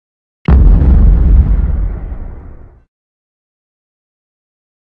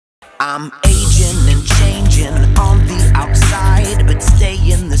I'm aging and changing on the outside, but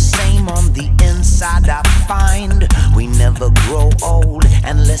staying the same on the inside. I find we never grow old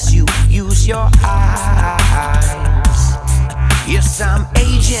unless you use your eyes. Yes, I'm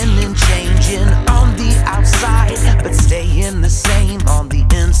aging and changing on the outside, but staying the same on the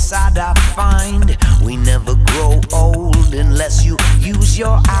inside. I find we never grow old unless you use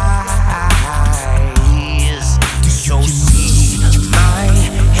your eyes. So see my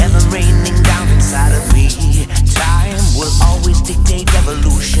heaven raining down inside of me. Time will always dictate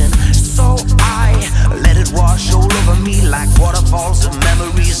evolution, so I let it wash all over me like waterfalls of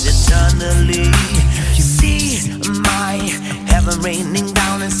memories eternally. See my heaven raining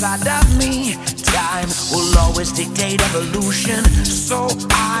down inside of me. Time will always dictate evolution, so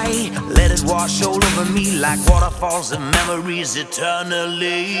I let it wash all over me like waterfalls of memories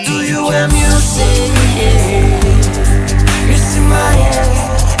eternally. Do you hear music? It's in my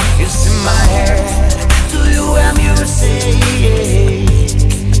head, it's in my head. Do you hear music?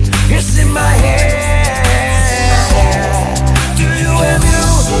 It's in my head. Do you hear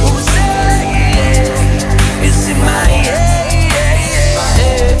music? It's in my head.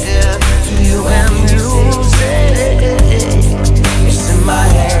 Do you hear music? It's in my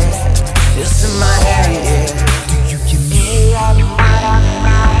head. It's in my head.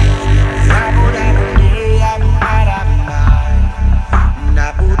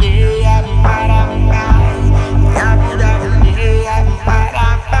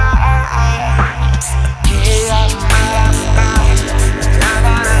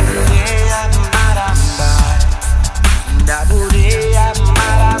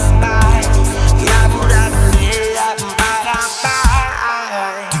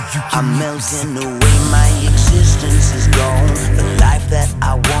 I'm melting away, my existence is gone. The life that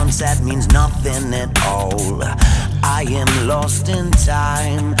I once had means nothing at all. I am lost in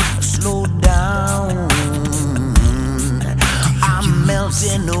time, slow down. I'm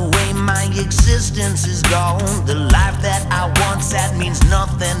melting away, my existence is gone. The life that I once had means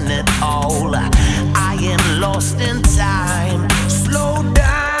nothing at all. I am lost in time, slow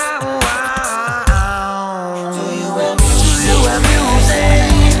down.